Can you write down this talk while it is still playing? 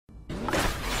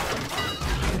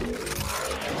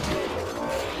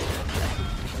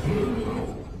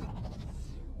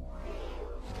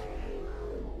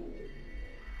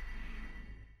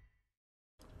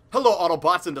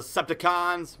Autobots and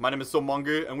Decepticons. My name is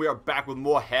Somungu, and we are back with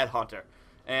more Headhunter.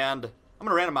 And I'm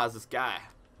going to randomize this guy.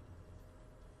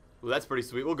 Ooh, that's pretty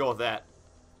sweet. We'll go with that.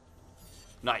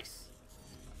 Nice.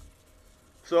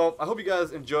 So, I hope you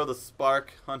guys enjoy the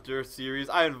Spark Hunter series.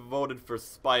 I voted for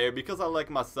Spire because I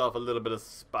like myself a little bit of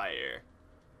Spire.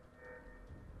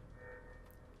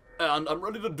 And I'm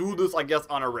ready to do this, I guess,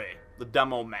 on Array, the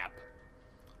demo map.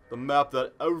 The map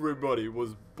that everybody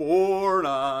was born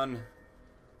on.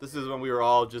 This is when we were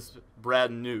all just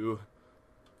brand new.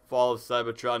 Fall of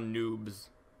Cybertron noobs.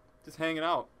 Just hanging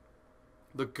out.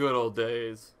 The good old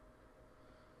days.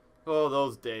 Oh,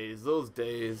 those days. Those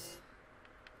days.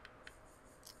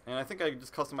 And I think I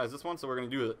just customized this one, so we're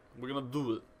going to do it. We're going to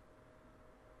do it.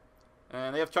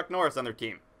 And they have Chuck Norris on their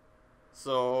team.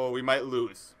 So we might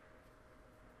lose.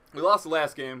 We lost the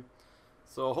last game.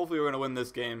 So hopefully we're going to win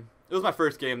this game. It was my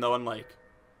first game, though, in like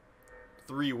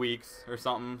 3 weeks or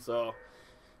something. So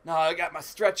now I got my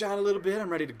stretch on a little bit. I'm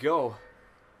ready to go.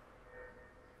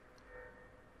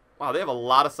 Wow, they have a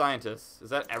lot of scientists.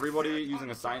 Is that everybody using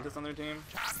a scientist on their team?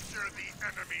 Capture the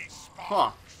enemy spawn.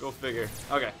 Huh. Go figure.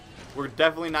 Okay. We're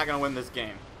definitely not going to win this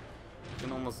game. I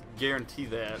can almost guarantee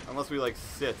that. Unless we, like,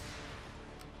 sit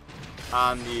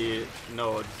on the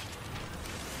nodes.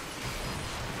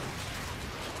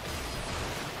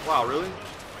 Wow, really?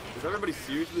 Is everybody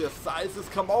seriously a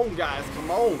scientist? Come on, guys. Come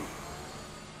on.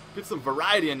 Get some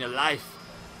variety in your life.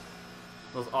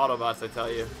 Those Autobots, I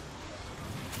tell you.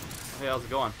 Hey, how's it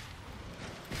going?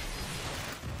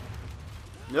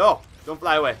 No! Don't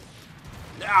fly away.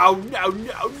 No, no, no,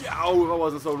 no! If I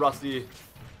wasn't so rusty,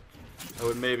 I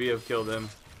would maybe have killed him.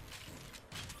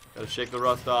 Gotta shake the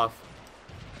rust off.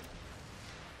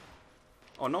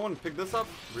 Oh, no one picked this up?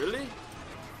 Really?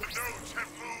 The nodes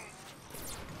have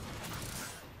moved.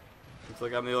 Looks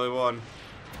like I'm the only one.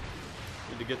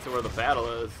 Need to get to where the battle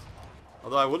is.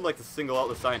 Although I would like to single out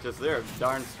the scientists there.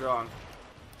 Darn strong.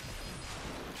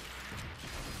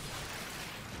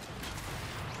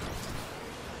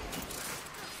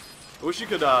 I wish you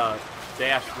could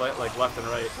dash like left and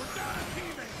right.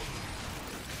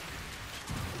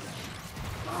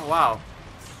 Oh wow! All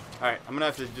right, I'm gonna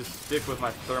have to just stick with my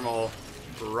thermal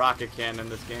rocket cannon in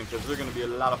this game because there's gonna be a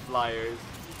lot of flyers.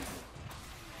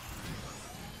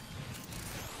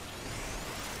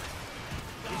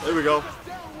 There we go.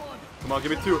 Come on,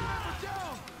 give me 2. Oh,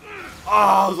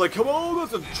 I was like, come on,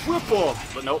 that's a triple,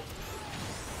 but nope,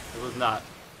 it was not.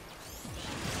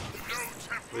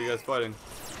 What are you guys fighting?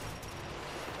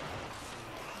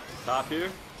 Top here.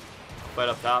 Fight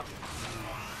up top.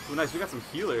 Ooh, nice. We got some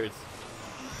healers.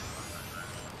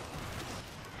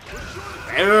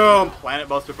 Damn! Planet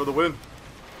Buster for the win.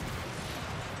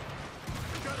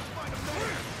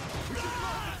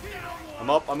 I'm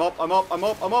up. I'm up. I'm up. I'm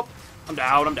up. I'm up. I'm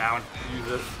down. I'm down. Use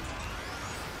this.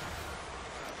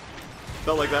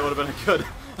 Felt like that would have been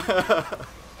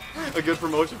a good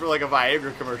promotion for like a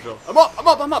Viagra commercial. I'm up. I'm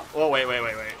up. I'm up. Oh wait, wait,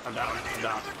 wait, wait. I'm down. I'm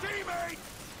down.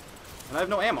 And I have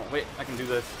no ammo. Wait, I can do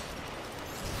this.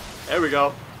 There we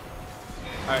go.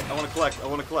 Alright, I want to collect. I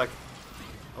want to collect.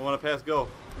 I want to pass go.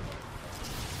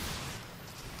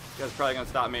 You guys are probably going to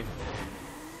stop me.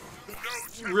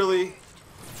 Really?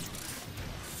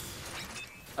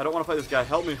 I don't want to fight this guy.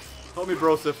 Help me. Help me,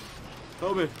 Brosif.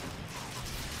 Help me.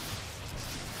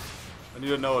 I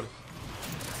need a node.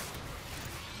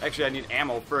 Actually, I need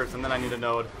ammo first, and then I need a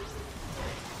node.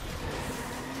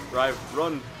 Drive,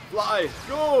 run, fly,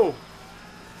 go!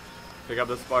 Pick up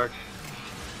the spark.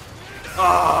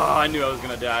 Ah, I knew I was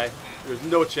gonna die. There's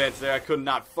no chance there. I could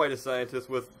not fight a scientist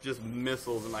with just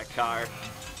missiles in my car.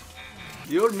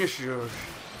 Your missiles.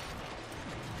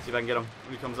 See if I can get him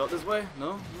when he comes out this way.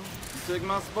 No? No? You take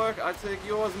my spark, I take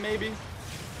yours, maybe.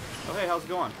 Oh, hey, how's it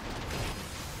going?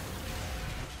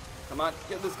 Come on,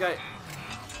 get this guy.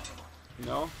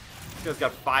 No? This guy's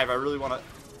got 5. I really want to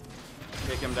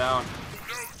take him down. See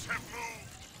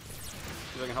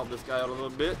if I can help this guy out a little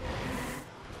bit.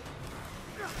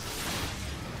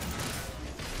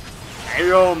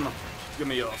 Damn! Give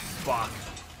me your spark.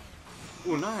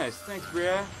 Oh, nice. Thanks,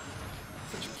 Bria.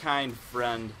 Such a kind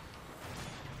friend.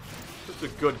 Such a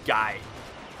good guy.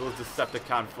 Those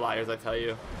Decepticon flyers, I tell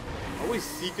you. Always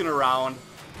seeking around,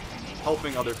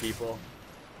 helping other people.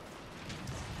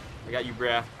 I got you,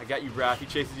 Bria. I got you, Bria. If he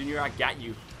chases you near, I got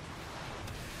you.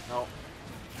 No.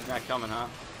 He's not coming, huh?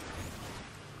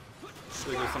 Looks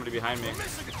like there's somebody behind me.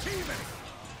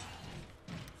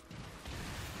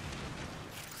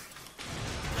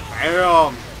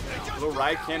 Bam! Little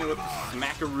ride cannon with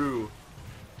smackaroo.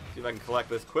 See if I can collect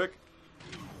this quick.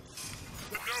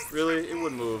 Really? It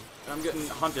wouldn't move. I'm getting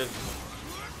hunted.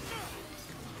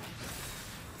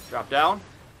 Drop down.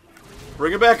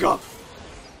 Bring it back up.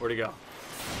 Where'd he go?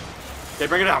 Okay,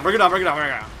 bring it down, bring it down, bring it down, bring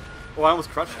it down. Oh, I almost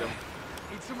crushed him.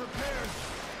 Need some repairs.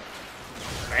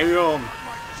 Damn.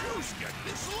 My juice get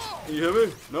this low. Can you hear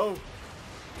me? No.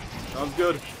 Sounds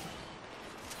good.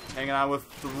 Hanging on with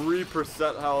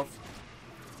 3% health.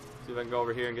 See if I can go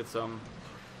over here and get some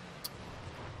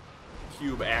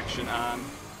cube action on.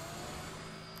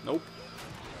 Nope.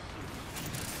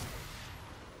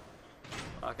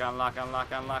 Lock on, lock on,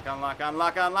 lock on, lock on, lock on,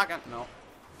 lock on, lock on. No.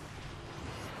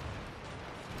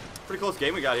 Pretty close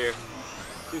game we got here.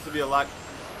 Seems to be a lot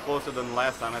closer than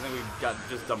last time. I think we got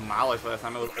just demolished last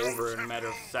time. It was over in a matter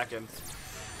of seconds.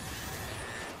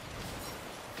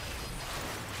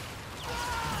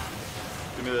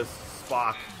 Give me this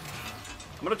Spock.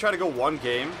 I'm going to try to go one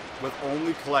game with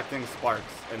only collecting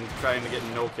sparks and trying to get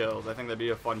no kills. I think that'd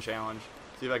be a fun challenge.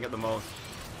 See if I get the most.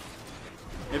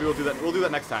 Maybe we'll do that. We'll do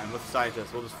that next time with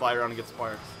scientists. We'll just fly around and get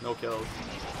sparks. No kills.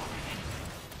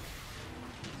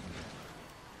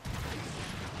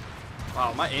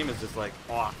 Wow, my aim is just like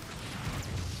off.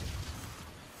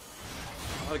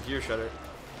 How about a gear shredder?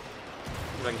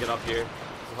 See if I can get up here.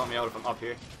 This will help me out if I'm up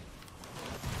here.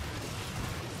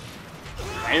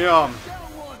 Damn!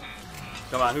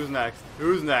 Come on, who's next?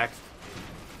 Who's next?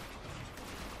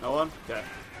 No one? Okay.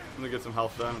 I'm gonna get some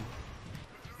health then.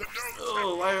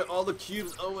 Oh, why are all the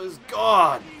cubes always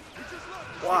gone?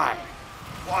 Why?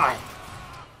 Why?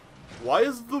 Why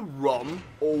is the rum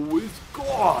always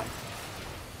gone?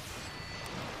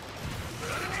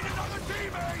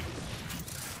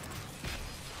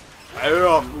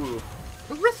 Ooh.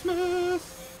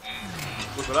 Christmas!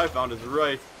 Look what I found is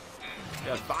right.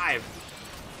 Got 5.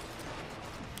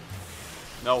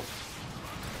 No.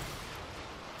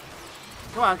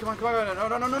 Come on, come on, come on. No,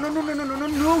 no, no, no, no, no, no, no, no,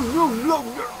 no, no, no,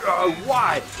 no.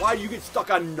 Why? Why do you get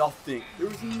stuck on nothing? There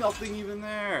was nothing even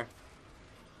there.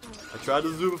 I tried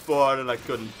to zoom forward and I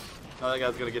couldn't. Now that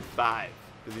guy's gonna get 5.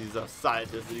 Because he's a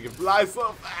scientist and you can fly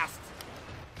so fast.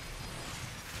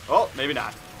 Oh, maybe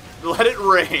not. Let it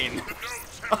rain.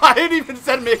 I didn't even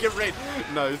said make it rain.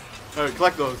 Nice. Alright,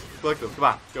 collect those. Collect those. Come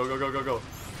on. Go, go, go, go, go.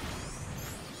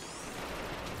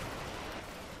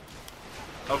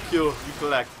 How cute. You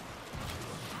collect.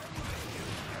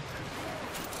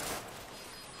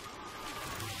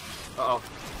 Uh-oh.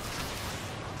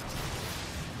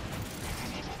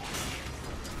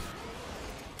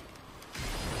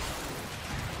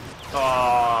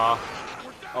 Aww.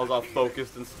 I was all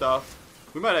focused and stuff.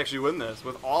 We might actually win this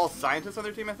with all scientists on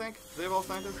their team, I think. Do they have all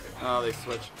scientists? Oh, they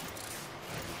switch.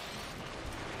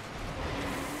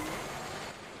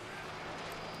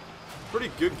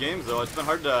 Pretty good games, though. It's been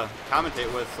hard to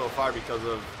commentate with so far because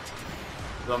of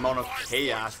the amount of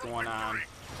chaos going on.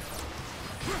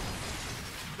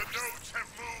 The nodes have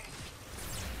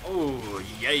moved. Oh,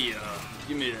 yeah.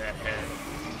 Give me that head.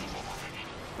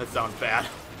 That sounds bad.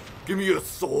 Give me your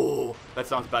soul. That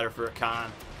sounds better for a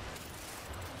con.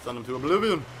 Send them to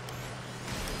oblivion.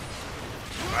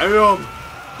 Bam!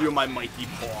 Feel my mighty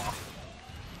paw.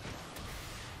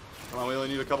 Come on, we only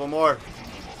need a couple more.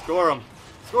 Score them.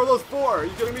 Score those 4. Are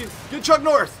you kidding me? Get Chuck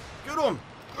Norris. Get him.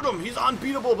 Get him. He's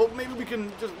unbeatable, but maybe we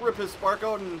can just rip his spark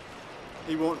out and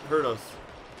he won't hurt us.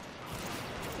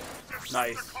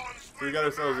 Nice. So we got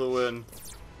ourselves a win.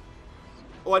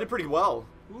 Oh, I did pretty well.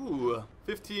 Ooh,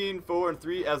 15, 4, and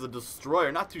 3 as a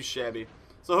destroyer. Not too shabby.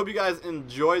 So I hope you guys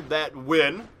enjoyed that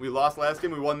win. We lost last game.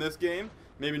 We won this game.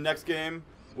 Maybe next game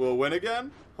we'll win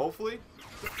again. Hopefully.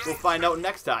 We'll find out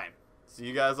next time. See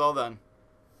you guys all then.